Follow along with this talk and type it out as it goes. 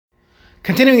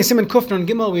Continuing in Siman Kufner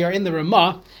Gimel, we are in the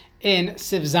Rema in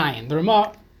Siv Zion. The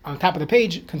Rema on the top of the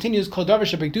page continues, Kol davar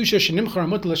shebekdusha shenimchar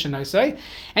mutal shenoisai.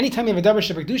 Anytime you have a davar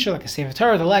shebekdusha, like a seif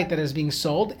Torah, the light that is being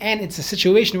sold, and it's a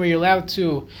situation where you're allowed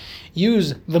to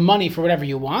use the money for whatever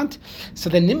you want. So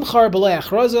the nimchar b'lei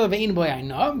achraza ve'in b'lei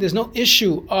ayna. There's no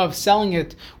issue of selling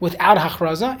it without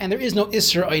achraza, and there is no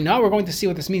isser ayna. We're going to see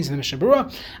what this means in the Mishnah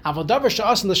Berurah. Aval davar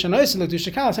she'asan l'shenoisai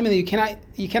l'kedusha kala, something that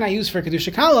you cannot use for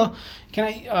kedusha kala. You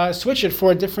cannot switch it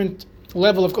for a different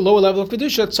lower level of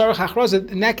kedusha. Tzarich hachraza.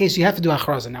 In that case, you have to do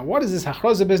hachraza. Now, what is this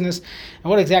hachraza business, and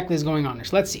what exactly is going on there?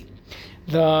 So let's see.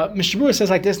 The Mishnah Berurah says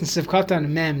like this in Sivkatan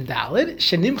Mem Dalid,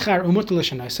 Shenimchar umutul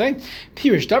l'shenoisai,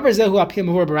 Pirish davar zehu apil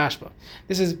mavur barashba.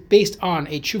 This is based on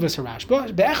a tshuvas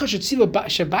harashba. Be'echad shetziva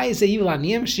shabai zeiv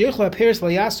laniyim sheyochla aperis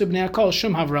layasu b'nei akol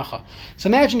shum havracha. So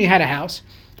imagine you had a house.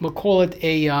 We'll call it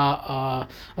a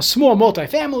small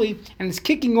multifamily, and it's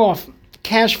kicking off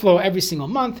cash flow every single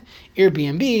month,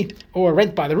 Airbnb or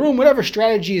rent by the room, whatever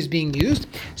strategy is being used.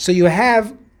 So you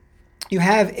have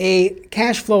a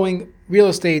cash flowing real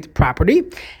estate property,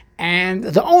 and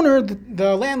the owner,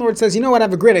 the landlord says, you know what, I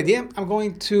have a great idea. I'm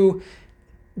going to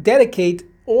dedicate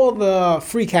all the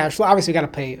free cash flow. Obviously, you got to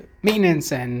pay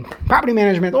maintenance and property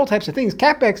management, all types of things,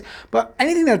 capex, but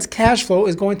anything that's cash flow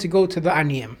is going to go to the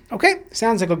aniyim. Okay,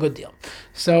 sounds like a good deal.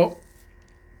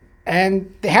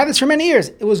 And they had this for many years.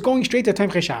 It was going straight to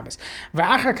Tomchei Shabbos.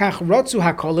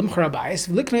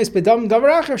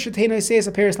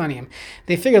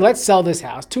 They figured, let's sell this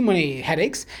house, too many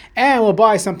headaches, and we'll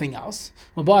buy something else.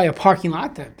 We'll buy a parking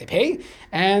lot that they pay,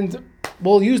 and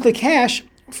we'll use the cash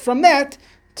from that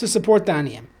to support the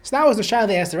aniyim. So that was the shayla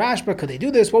they asked the Rashba, could they do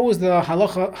this? What was the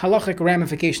halachic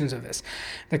ramifications of this?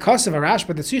 The cost of a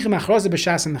Rashba, the tzrichim achroza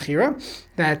b'shas and mechira,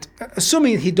 that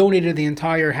assuming he donated the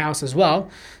entire house as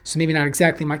well, so maybe not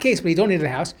exactly my case, but he donated the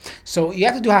house. So you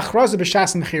have to do achroza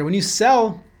b'shas and mechira. When you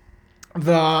sell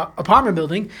the apartment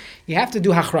building, you have to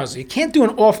do hachraza. You can't do an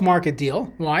off-market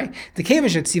deal. Why?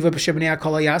 Since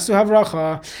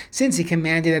he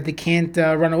commanded that they can't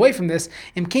run away from this,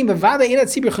 so they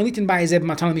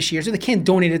can't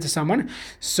donate it to someone.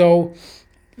 So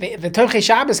the Tomchei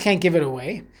Shabbos can't give it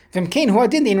away. So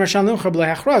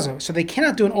they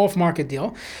cannot do an off-market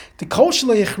deal. The kol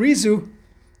shelo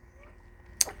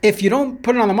if you don't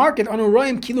put it on the market,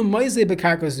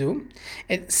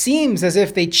 it seems as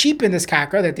if they cheapen this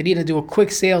karka, that they need to do a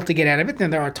quick sale to get out of it.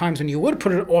 And there are times when you would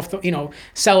put it off,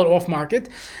 sell it off market,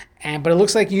 but it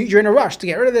looks like you're in a rush to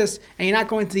get rid of this, and you're not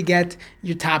going to get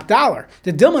your top dollar.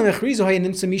 Because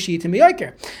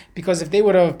if they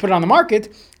would have put it on the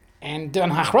market and done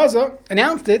hachraza,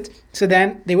 announced it, so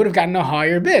then they would have gotten a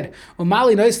higher bid. Either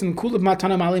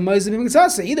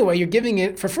way, you're giving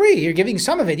it for free. You're giving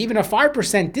some of it. Even a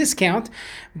 5% discount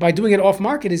by doing it off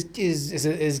market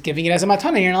is giving it as a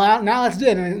matana. You're not allowed to do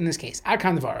it in this case. Now we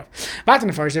can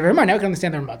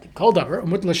understand the Rema.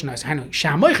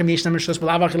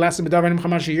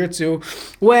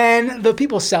 When the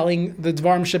people selling the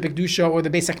dvarim shebekdusha or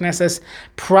the Beis Knesses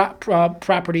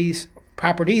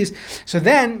properties, so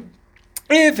then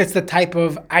if it's the type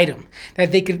of item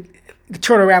that they could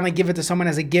turn around and give it to someone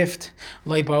as a gift,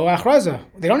 they don't need achraza.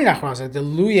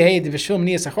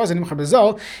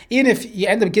 Even if you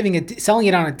end up selling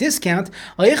it on a discount,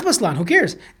 who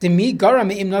cares?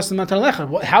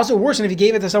 How's it worse than if you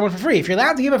gave it to someone for free? If you're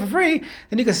allowed to give it for free,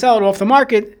 then you can sell it off the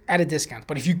market at a discount.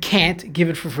 But if you can't give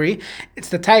it for free, it's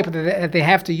the type that they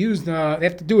have to use. They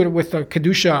have to do it with the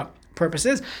kedusha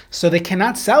purposes, so they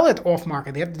cannot sell it off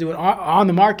market. They have to do it on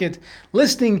the market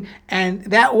listing, and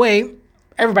that way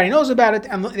everybody knows about it,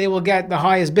 and they will get the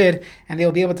highest bid, and they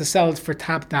will be able to sell it for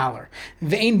top dollar. We're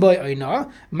talking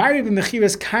about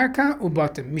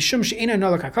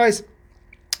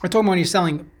when you're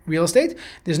selling real estate.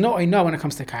 There's no oina when it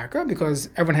comes to karka, because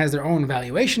everyone has their own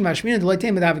valuation. And what's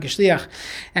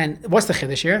the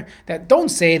chiddush here? That don't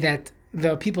say that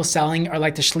the people selling are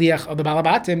like the shliach of the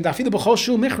balabatim.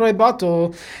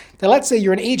 That let's say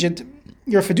you're an agent,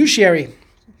 you're a fiduciary,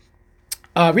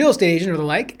 real estate agent or the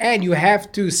like, and you have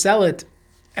to sell it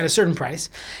at a certain price,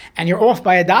 and you're off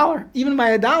by $1, even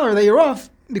by $1 that you're off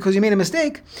because you made a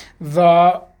mistake. In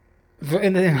halacha,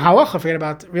 forget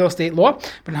about real estate law,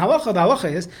 but in halacha, the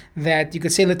halacha is that you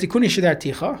could say letikuni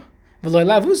shedarticha v'lo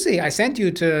lavusi. I sent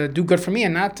you to do good for me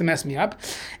and not to mess me up.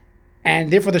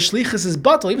 And therefore the shlichus is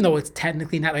batal, even though it's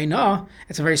technically not oina,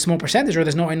 it's a very small percentage, or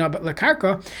there's no oina but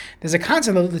lekarka. There's a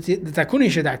concept of the takuni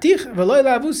shedartich v'lo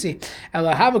lavusi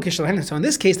elahavu kishalhen. So in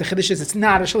this case, the chiddush is it's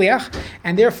not a shliach,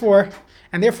 and therefore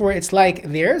it's like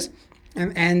theirs.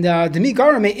 And demi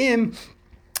gara me'im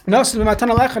nasu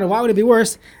b'matan alechad. Why would it be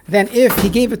worse than if he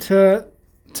gave it to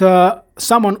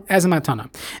someone as a matana.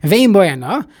 Vein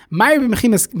boyana, my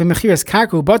b'mechiras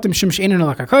karka ubatim shum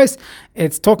she'einu lakakos.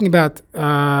 It's talking about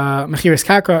mechiras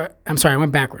karka. I'm sorry, I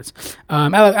went backwards.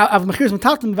 But if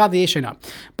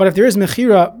there is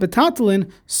mechira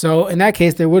betatlin, so in that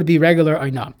case there would be regular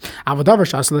ayna.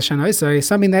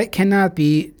 Something that cannot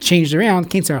be changed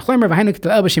around. That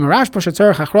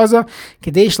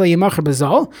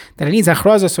it needs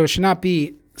achraza, so it should not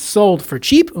be sold for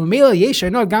cheap. And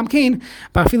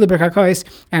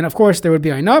of course there would be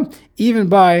ayna even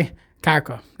by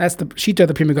karka. That's the shita of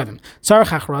the Pri Megadim.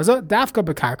 Tzarech achraza dafka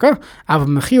bekarka av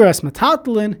mechiras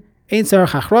metatlin. When you're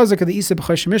selling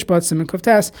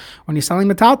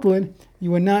metaltalin,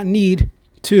 you would not need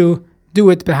to do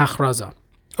it behachraza.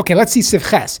 Okay, let's see Sif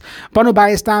Ches.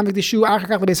 Let's say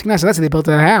they built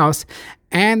a house,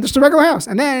 and just a regular house,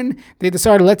 and then they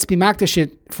decided, let's be makdash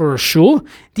it for a shul.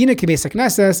 Dina kibesek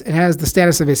nesses, it has the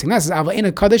status of besek nesses. Ava in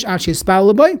a kaddish actually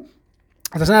spal leboy.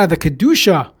 It does not have the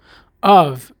kedusha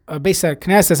of besek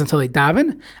nesses until they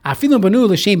daven. Afilu banu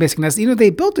l'shem besek nesses. Even if they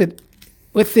built it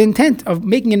with the intent of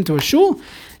making it into a shul,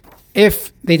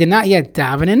 if they did not yet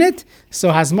daven in it, so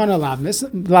hasmana lav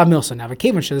milsa. Now,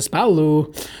 kevin shel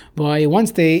spalu, boy,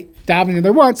 once they daven in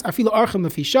there once, afilu archim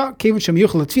lefisha, kevin shem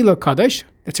yuchel tefila kadosh.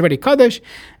 That's already kadosh.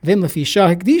 Then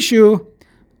lefisha hekdishu.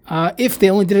 If they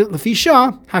only did it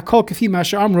lefisha, hakol kafi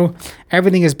masha amru.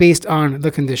 Everything is based on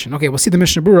the condition. Okay, we'll see the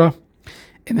Mishnah Berurah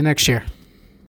in the next share.